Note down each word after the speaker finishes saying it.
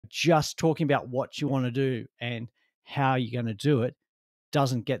just talking about what you want to do and how you're going to do it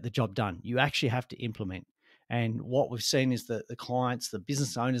doesn't get the job done. You actually have to implement. And what we've seen is that the clients, the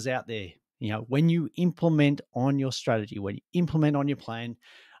business owners out there, when you implement on your strategy, when you implement on your plan,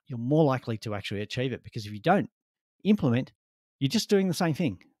 you're more likely to actually achieve it. Because if you don't implement, you're just doing the same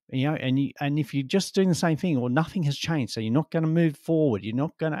thing. And if you're just doing the same thing, or nothing has changed, so you're not going to move forward, you're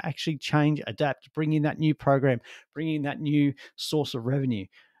not going to actually change, adapt, bring in that new program, bring in that new source of revenue,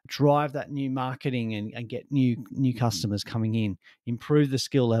 drive that new marketing and get new customers coming in, improve the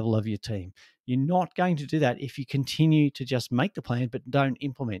skill level of your team. You're not going to do that if you continue to just make the plan but don't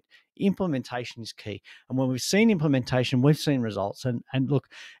implement. Implementation is key. And when we've seen implementation, we've seen results. And look,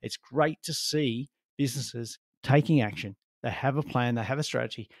 it's great to see businesses taking action. They have a plan, they have a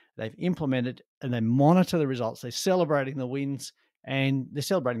strategy, they've implemented, and they monitor the results. They're celebrating the wins, and they're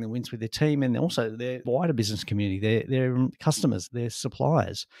celebrating the wins with their team and also their wider business community, their customers, their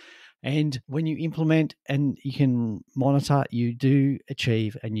suppliers. And when you implement and you can monitor, you do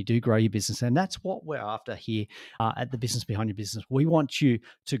achieve and you do grow your business. And that's what we're after here at the Business Behind Your Business. We want you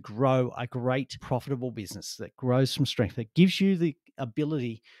to grow a great, profitable business that grows from strength, that gives you the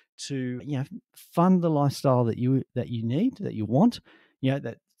ability to fund the lifestyle that you need, that you want,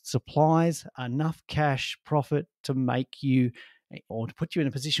 that supplies enough cash profit to make you, or to put you in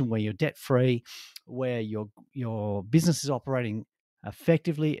a position where you're debt free, where your business is operating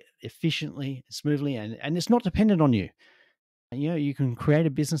effectively, efficiently, smoothly, and it's not dependent on you. You can create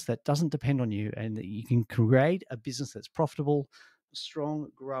a business that doesn't depend on you, and you can create a business that's profitable, strong,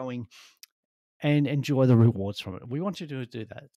 growing, and enjoy the rewards from it. We want you to do that.